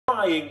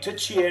trying to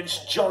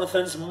change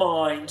Jonathan's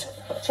mind.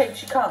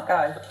 Chips, you can't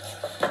go.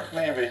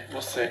 Maybe.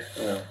 We'll see.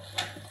 Yeah.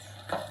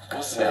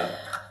 We'll see.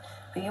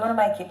 But you want to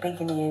make it big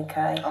in the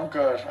UK? I'm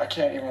good. I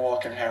can't even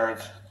walk in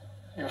Harrods.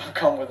 You want to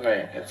come with me?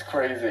 It's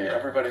crazy.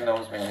 Everybody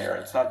knows me here.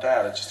 It's not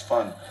that. It's just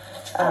fun.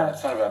 It's fun.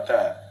 It's not about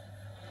that.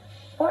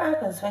 What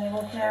happens when you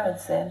walk in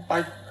Harrods then?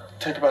 I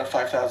take about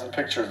 5,000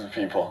 pictures of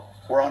people.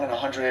 We're on in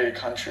 180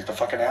 countries. The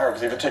fucking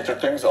Arabs even take their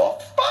things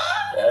off.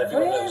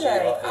 Everyone knows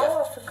Really? you lot, yeah.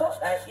 Oh, I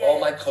forgot that, yeah. All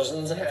my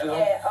cousins and everyone.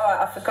 Yeah,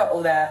 alright, I forgot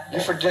all that.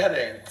 You're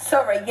forgetting.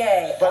 Sorry,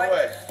 yeah. By the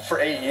way, for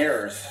 8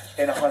 years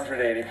in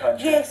 180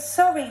 countries. Yeah,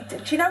 sorry.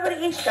 Do you know what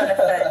it is,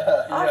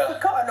 Jonathan? I've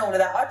forgotten all of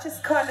that. I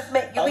just kind of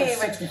met you I'm here.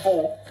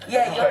 64.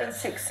 Yeah, you're in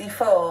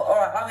 64.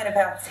 Alright, I'm in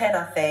about 10,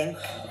 I think.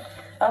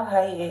 I'll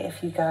hate it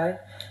if you go.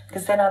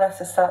 Because then I'd have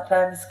to start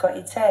playing with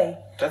Scotty T.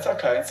 That's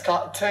okay.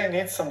 Scott T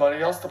needs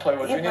somebody else to play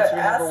with. Yeah, we need to be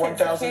number our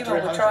sense of humour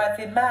will 1,300. drive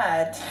him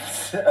mad.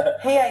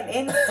 He ain't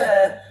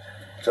into...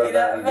 You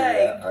know what I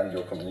mean? And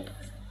your company.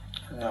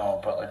 No,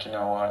 but like, you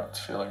know what? It's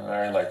feeling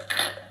very like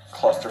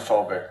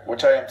claustrophobic,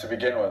 which I am to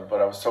begin with,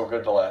 but I was so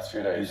good the last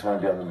few You days. just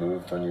want to be on the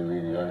move, don't you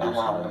really? I'm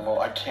on the move.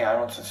 I can't. I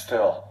don't sit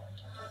still.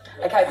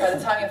 Okay, by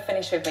the time you're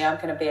finished with me, I'm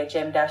going to be a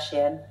Gem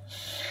Dashian.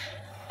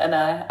 And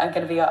I'm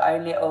going to be your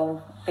own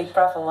little big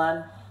brother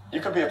one. You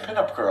could be a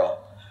pinup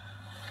girl.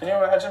 Can you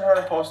imagine her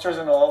in posters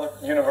in all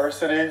the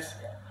universities?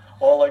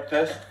 All like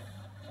this?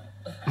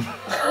 Don't,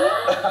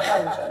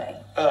 Johnny.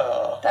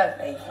 Don't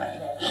leave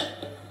me.